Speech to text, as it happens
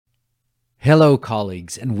Hello,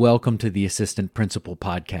 colleagues, and welcome to the Assistant Principal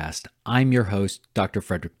Podcast. I'm your host, Dr.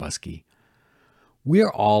 Frederick Buskey. We're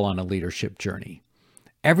all on a leadership journey.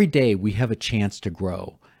 Every day we have a chance to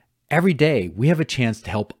grow. Every day we have a chance to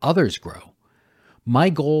help others grow. My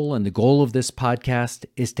goal and the goal of this podcast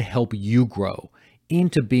is to help you grow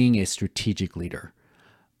into being a strategic leader.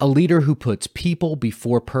 A leader who puts people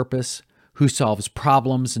before purpose, who solves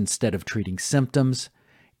problems instead of treating symptoms,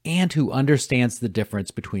 and who understands the difference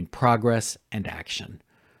between progress and action.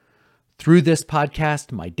 Through this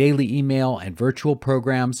podcast, my daily email, and virtual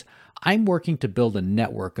programs, I'm working to build a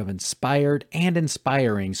network of inspired and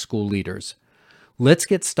inspiring school leaders. Let's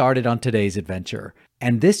get started on today's adventure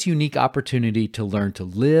and this unique opportunity to learn to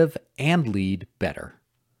live and lead better.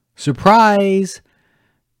 Surprise!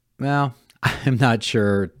 Well, I'm not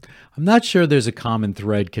sure there's a common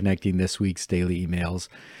thread connecting this week's daily emails.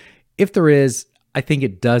 If there is, I think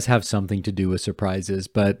it does have something to do with surprises,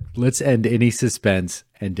 but let's end any suspense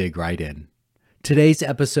and dig right in. Today's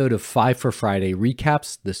episode of 5 for Friday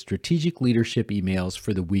recaps the strategic leadership emails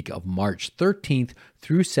for the week of March 13th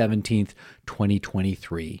through 17th,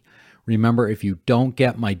 2023. Remember, if you don't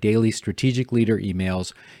get my daily strategic leader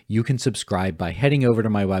emails, you can subscribe by heading over to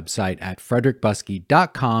my website at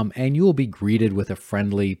frederickbuskey.com and you will be greeted with a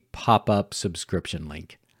friendly pop-up subscription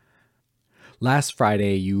link. Last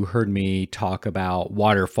Friday, you heard me talk about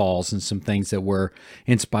waterfalls and some things that were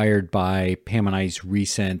inspired by Pam and I's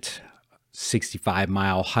recent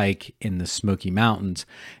 65-mile hike in the Smoky Mountains.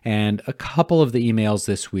 And a couple of the emails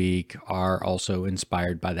this week are also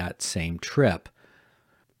inspired by that same trip.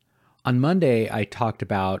 On Monday, I talked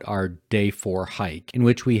about our day 4 hike, in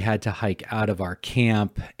which we had to hike out of our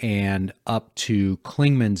camp and up to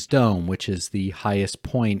Clingman's Dome, which is the highest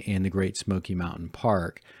point in the Great Smoky Mountain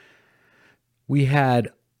Park. We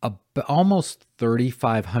had almost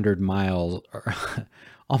 3,500 miles, or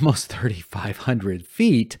almost 3,500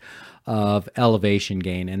 feet of elevation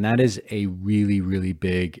gain. And that is a really, really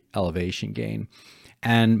big elevation gain.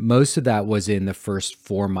 And most of that was in the first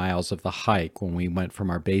 4 miles of the hike when we went from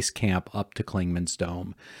our base camp up to Clingman's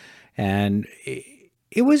Dome. And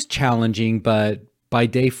it was challenging, but by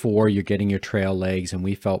day 4, you're getting your trail legs, and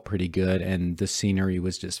we felt pretty good, and the scenery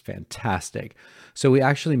was just fantastic. So we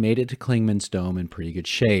actually made it to Clingman's Dome in pretty good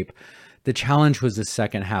shape. The challenge was the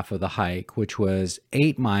second half of the hike, which was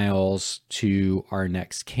 8 miles to our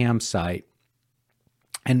next campsite.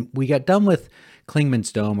 And we got done with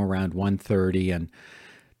Clingman's Dome around 1:30 and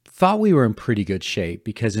thought we were in pretty good shape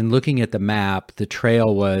because in looking at the map, the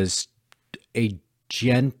trail was a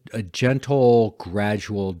gentle,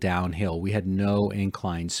 gradual downhill. We had no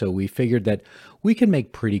incline. So we figured that we could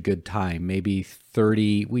make pretty good time, maybe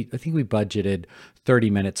 30, I think we budgeted 30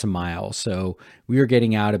 minutes a mile. So we were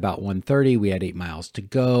getting out about 1:30. We had 8 miles to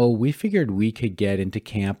go. We figured we could get into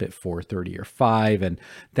camp at 4:30 or 5, and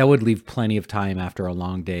that would leave plenty of time after a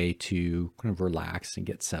long day to kind of relax and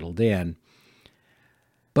get settled in.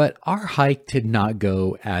 But our hike did not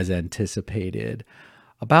go as anticipated.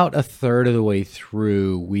 About a third of the way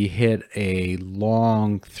through, we hit a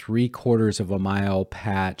long 3/4 of a mile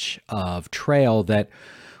patch of trail that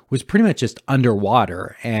was pretty much just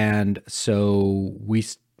underwater. And so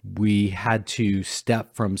we had to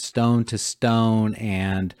step from stone to stone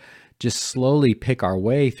and just slowly pick our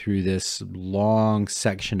way through this long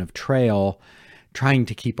section of trail, trying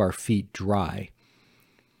to keep our feet dry.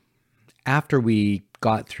 After we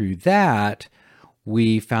got through that,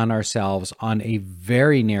 we found ourselves on a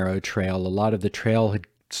very narrow trail. A lot of the trail had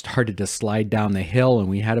started to slide down the hill, and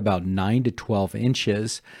we had about 9 to 12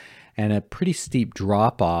 inches and a pretty steep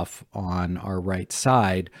drop off on our right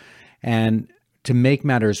side. And to make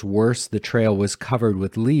matters worse, the trail was covered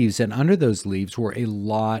with leaves, and under those leaves were a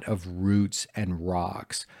lot of roots and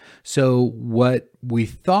rocks. So what we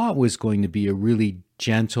thought was going to be a really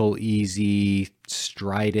gentle, easy,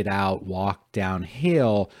 strided out walk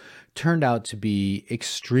downhill turned out to be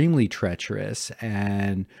extremely treacherous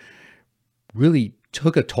and really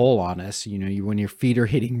took a toll on us. When your feet are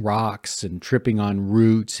hitting rocks and tripping on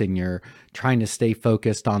roots and you're trying to stay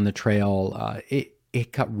focused on the trail,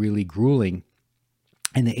 it got really grueling.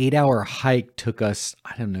 And the 8-hour hike took us,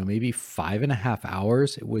 maybe 5.5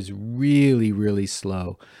 hours. It was really, really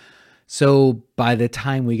slow. So by the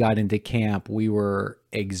time we got into camp, we were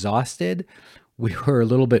exhausted. We were a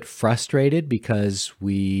little bit frustrated because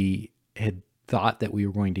we had thought that we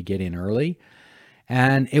were going to get in early,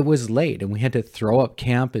 and it was late, and we had to throw up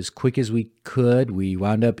camp as quick as we could. We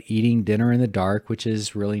wound up eating dinner in the dark, which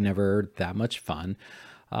is really never that much fun.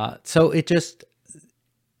 So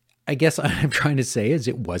I guess what I'm trying to say is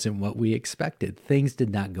it wasn't what we expected. Things did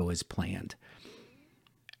not go as planned.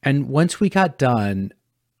 And once we got done,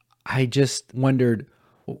 I just wondered,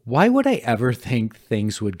 why would I ever think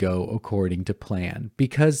things would go according to plan?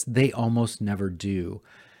 Because they almost never do.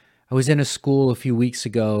 I was in a school a few weeks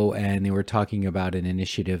ago and they were talking about an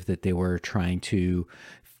initiative that they were trying to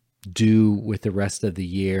do with the rest of the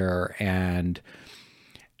year, and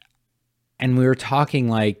we were talking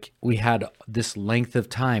like we had this length of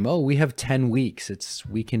time. Oh, we have 10 weeks.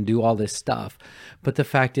 We can do all this stuff. But the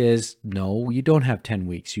fact is, no, you don't have 10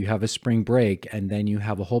 weeks. You have a spring break, and then you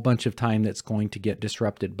have a whole bunch of time that's going to get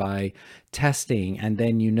disrupted by testing. And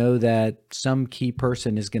then you know that some key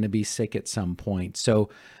person is going to be sick at some point. So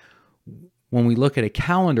when we look at a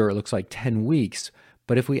calendar, it looks like 10 weeks.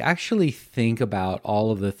 But if we actually think about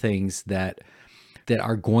all of the things that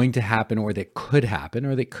are going to happen or that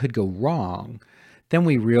could go wrong, then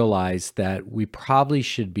we realize that we probably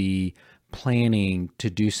should be planning to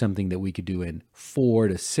do something that we could do in 4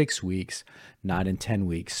 to 6 weeks, not in 10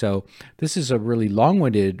 weeks. So this is a really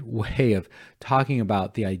long-winded way of talking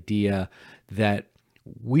about the idea that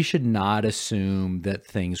we should not assume that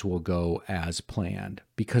things will go as planned,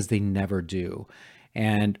 because they never do.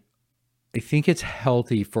 And I think it's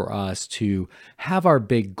healthy for us to have our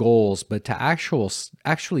big goals, but to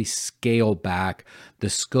actually scale back the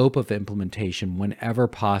scope of implementation whenever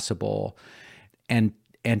possible, and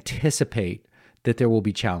anticipate that there will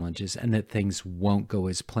be challenges and that things won't go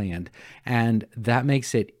as planned. And that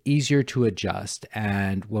makes it easier to adjust.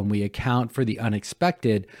 And when we account for the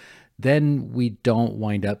unexpected, then we don't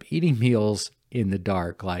wind up eating meals in the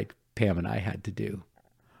dark like Pam and I had to do.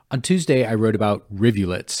 On Tuesday, I wrote about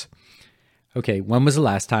rivulets. Okay, when was the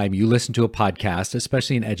last time you listened to a podcast,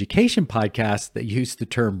 especially an education podcast, that used the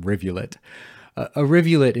term rivulet? A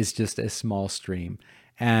rivulet is just a small stream.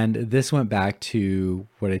 And this went back to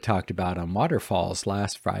what I talked about on waterfalls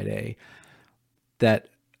last Friday, that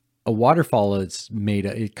a waterfall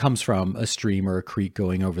it comes from a stream or a creek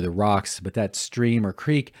going over the rocks, but that stream or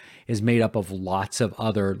creek is made up of lots of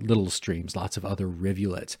other little streams, lots of other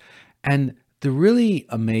rivulets. And the really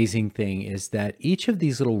amazing thing is that each of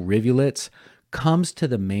these little rivulets comes to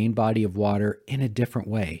the main body of water in a different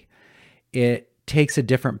way. It takes a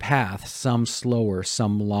different path, some slower,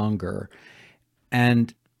 some longer.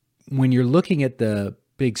 And when you're looking at the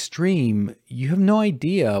big stream, you have no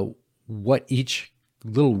idea what each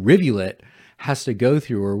little rivulet has to go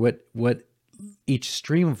through, or what each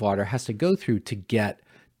stream of water has to go through to get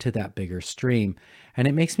to that bigger stream. And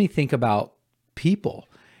it makes me think about people.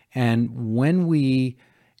 And when we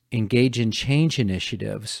engage in change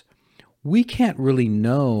initiatives, we can't really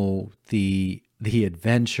know the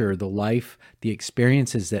adventure, the life, the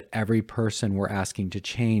experiences that every person we're asking to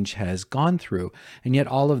change has gone through. And yet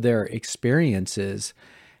all of their experiences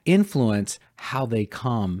influence how they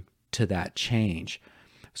come to that change.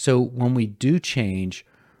 So when we do change,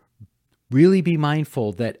 really be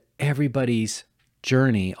mindful that everybody's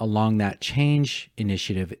journey along that change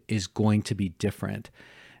initiative is going to be different.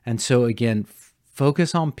 And so again,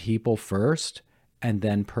 focus on people first and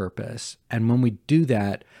then purpose. And when we do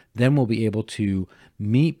that, then we'll be able to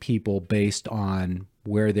meet people based on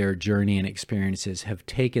where their journey and experiences have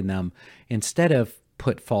taken them, instead of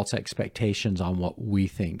put false expectations on what we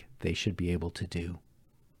think they should be able to do.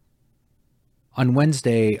 On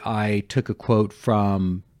Wednesday, I took a quote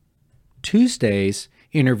from Tuesday's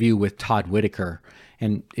interview with Todd Whitaker.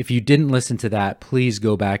 And if you didn't listen to that, please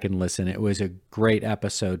go back and listen. It was a great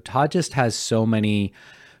episode. Todd just has so many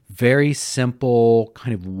very simple,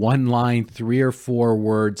 kind of one line, 3 or 4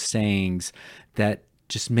 word sayings that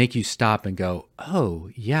just make you stop and go, oh,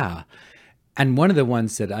 yeah. And one of the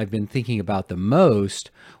ones that I've been thinking about the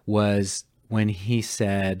most was when he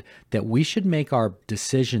said that we should make our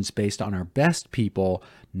decisions based on our best people,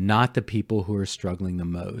 not the people who are struggling the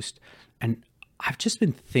most. And I've just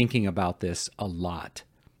been thinking about this a lot.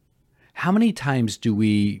 How many times do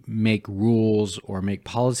we make rules or make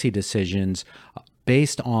policy decisions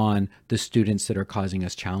based on the students that are causing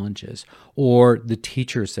us challenges, or the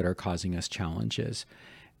teachers that are causing us challenges?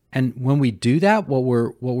 And when we do that, what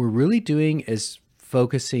we're really doing is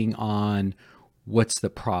focusing on what's the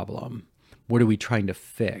problem. What are we trying to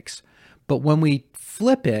fix? But when we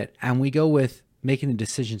flip it and we go with making the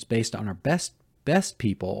decisions based on our best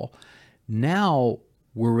people, now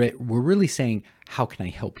we're really saying, how can I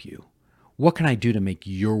help you? What can I do to make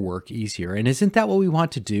your work easier? And isn't that what we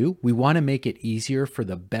want to do? We want to make it easier for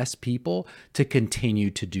the best people to continue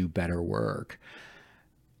to do better work.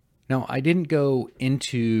 Now, I didn't go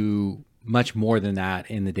into much more than that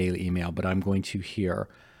in the daily email, but I'm going to here.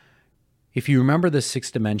 If you remember the 6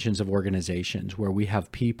 dimensions of organizations, where we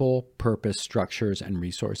have people, purpose, structures, and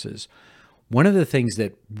resources, one of the things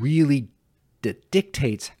that really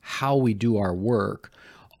dictates how we do our work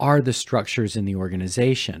are the structures in the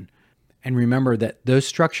organization. And remember that those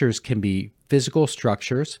structures can be physical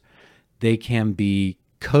structures, they can be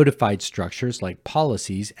codified structures like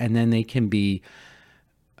policies, and then they can be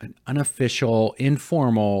unofficial,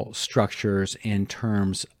 informal structures in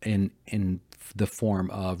terms in the form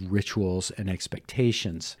of rituals and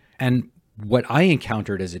expectations. And what I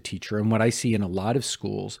encountered as a teacher and what I see in a lot of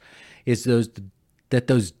schools is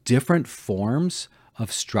those different forms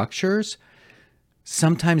of structures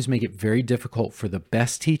sometimes make it very difficult for the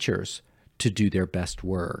best teachers to do their best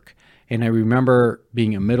work. And I remember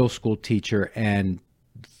being a middle school teacher and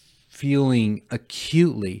feeling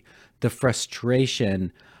acutely the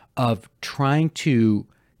frustration of trying to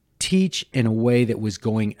teach in a way that was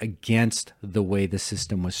going against the way the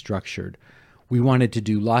system was structured. We wanted to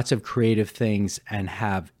do lots of creative things and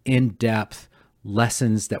have in-depth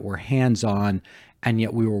lessons that were hands-on, and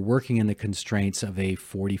yet we were working in the constraints of a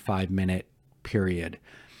 45-minute period.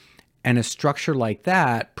 And a structure like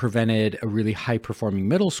that prevented a really high-performing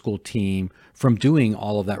middle school team from doing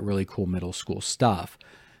all of that really cool middle school stuff.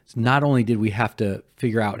 So not only did we have to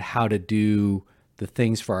figure out how to do the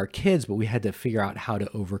things for our kids, but we had to figure out how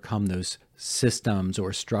to overcome those systems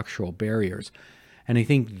or structural barriers. And I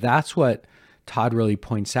think that's what Todd really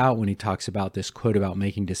points out when he talks about this quote about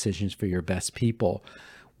making decisions for your best people.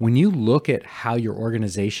 When you look at how your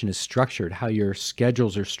organization is structured, how your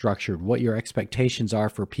schedules are structured, what your expectations are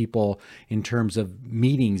for people in terms of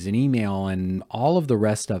meetings and email and all of the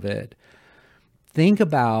rest of it, think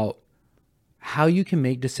about how you can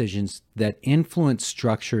make decisions that influence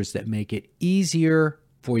structures that make it easier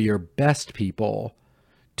for your best people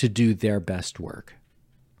to do their best work.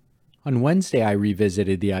 On Wednesday, I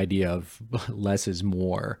revisited the idea of less is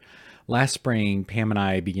more. Last spring, Pam and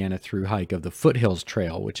I began a through hike of the Foothills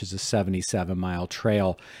Trail, which is a 77-mile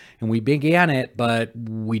trail. And we began it, but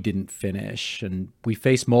we didn't finish. And we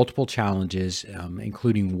faced multiple challenges,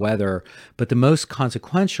 including weather. But the most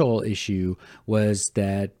consequential issue was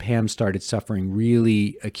that Pam started suffering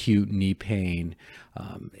really acute knee pain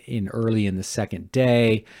early in the second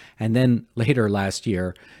day. And then later last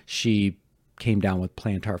year, she came down with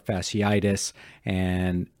plantar fasciitis,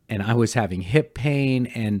 and I was having hip pain.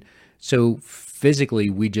 And so physically,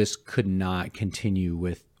 we just could not continue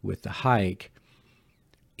with the hike.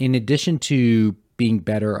 In addition to being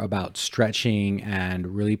better about stretching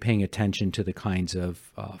and really paying attention to the kinds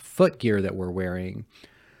of foot gear that we're wearing,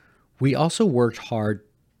 we also worked hard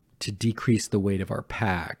to decrease the weight of our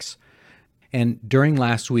packs. And during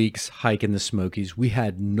last week's hike in the Smokies, we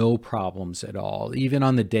had no problems at all. Even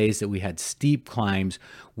on the days that we had steep climbs,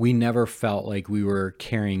 we never felt like we were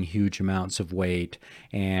carrying huge amounts of weight,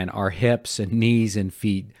 and our hips and knees and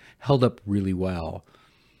feet held up really well.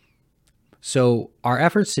 So our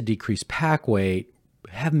efforts to decrease pack weight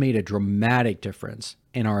have made a dramatic difference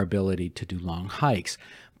in our ability to do long hikes.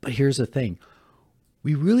 But here's the thing.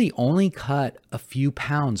 We really only cut a few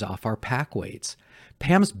pounds off our pack weights.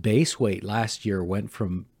 Pam's base weight last year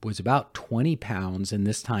was about 20 pounds, and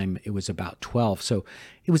this time it was about 12. So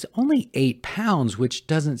it was only 8 pounds, which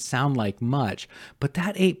doesn't sound like much, but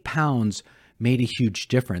that 8 pounds made a huge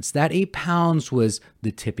difference. That 8 pounds was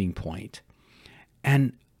the tipping point.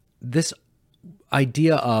 And this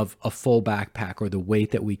idea of a full backpack or the weight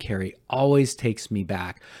that we carry always takes me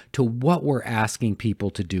back to what we're asking people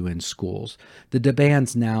to do in schools. The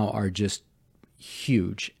demands now are just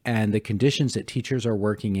huge, and the conditions that teachers are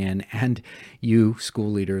working in and you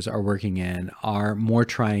school leaders are working in are more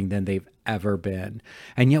trying than they've ever been.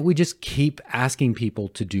 And yet we just keep asking people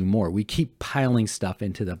to do more. We keep piling stuff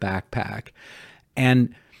into the backpack.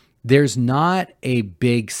 And there's not a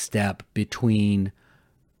big step between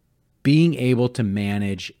being able to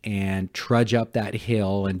manage and trudge up that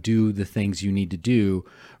hill and do the things you need to do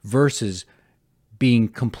versus being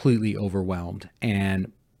completely overwhelmed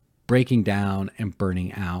and breaking down and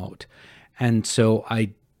burning out. And so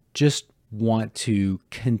I just want to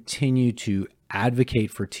continue to advocate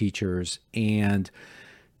for teachers and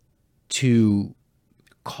to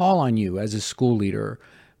call on you as a school leader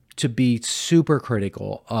to be super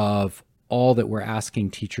critical of all that we're asking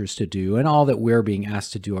teachers to do and all that we're being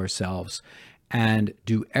asked to do ourselves, and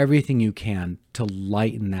do everything you can to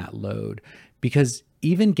lighten that load, because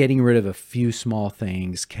even getting rid of a few small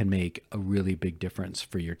things can make a really big difference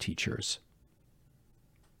for your teachers.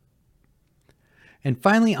 And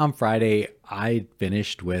finally, on Friday, I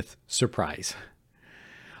finished with surprise.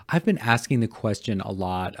 I've been asking the question a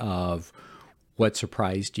lot of what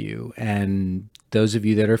surprised you. And those of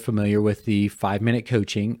you that are familiar with the 5-minute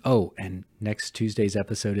coaching, and next Tuesday's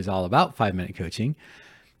episode is all about 5-minute coaching.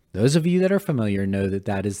 Those of you that are familiar know that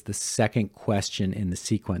that is the second question in the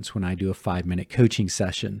sequence when I do a 5-minute coaching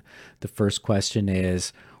session. The first question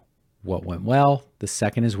is, what went well? The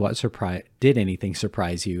second is, did anything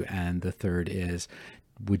surprise you? And the third is,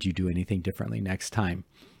 would you do anything differently next time?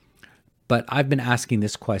 But I've been asking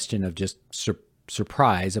this question of just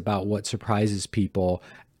surprise about what surprises people,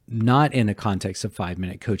 not in the context of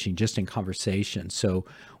 5-minute coaching, just in conversation. So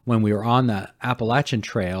when we were on the Appalachian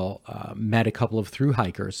Trail, met a couple of thru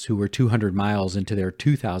hikers who were 200 miles into their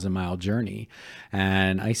 2,000 mile journey.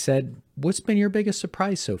 And I said, what's been your biggest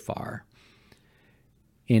surprise so far?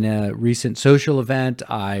 In a recent social event,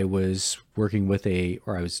 I was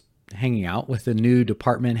hanging out with a new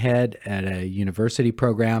department head at a university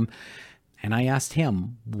program. And I asked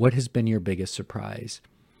him, what has been your biggest surprise?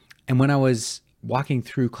 And when I was walking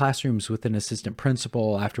through classrooms with an assistant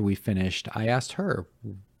principal after we finished, I asked her,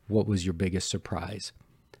 what was your biggest surprise?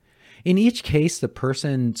 In each case, the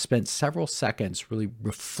person spent several seconds really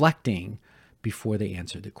reflecting before they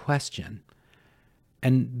answered the question.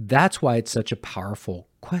 And that's why it's such a powerful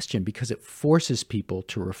question, because it forces people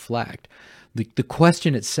to reflect. The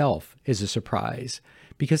question itself is a surprise,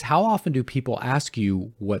 because how often do people ask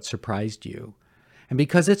you what surprised you? And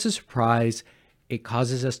because it's a surprise, it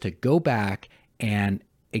causes us to go back and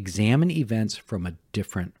examine events from a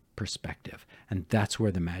different perspective. And that's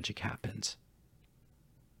where the magic happens.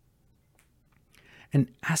 And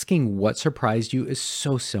asking what surprised you is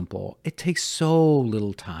so simple. It takes so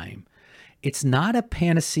little time. It's not a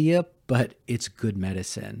panacea, but it's good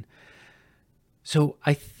medicine. So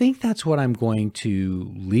I think that's what I'm going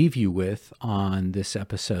to leave you with on this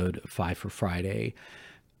episode of 5 for Friday.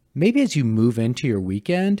 Maybe as you move into your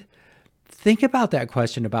weekend, think about that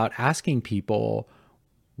question about asking people,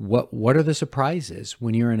 what are the surprises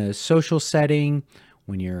when you're in a social setting,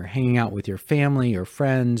 when you're hanging out with your family or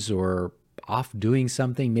friends or off doing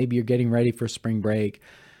something, maybe you're getting ready for spring break.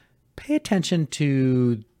 Pay attention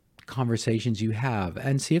to conversations you have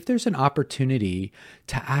and see if there's an opportunity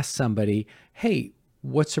to ask somebody, hey,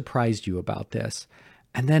 what surprised you about this?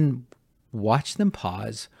 And then watch them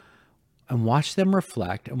pause and watch them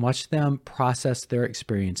reflect and watch them process their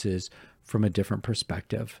experiences from a different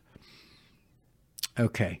perspective.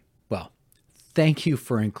 Okay, well, thank you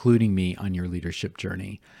for including me on your leadership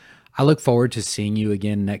journey. I look forward to seeing you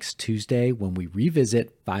again next Tuesday when we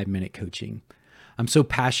revisit 5-minute coaching. I'm so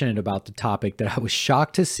passionate about the topic that I was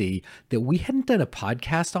shocked to see that we hadn't done a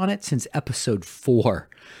podcast on it since episode 4.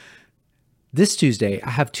 This Tuesday,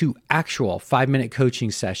 I have 2 actual 5-minute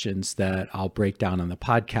coaching sessions that I'll break down on the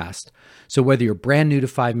podcast. So whether you're brand new to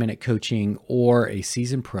 5-minute coaching or a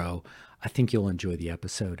seasoned pro, I think you'll enjoy the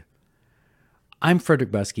episode. I'm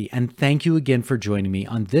Frederick Buskey, and thank you again for joining me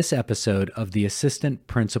on this episode of the Assistant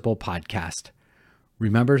Principal Podcast.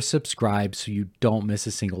 Remember to subscribe so you don't miss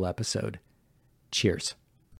a single episode. Cheers.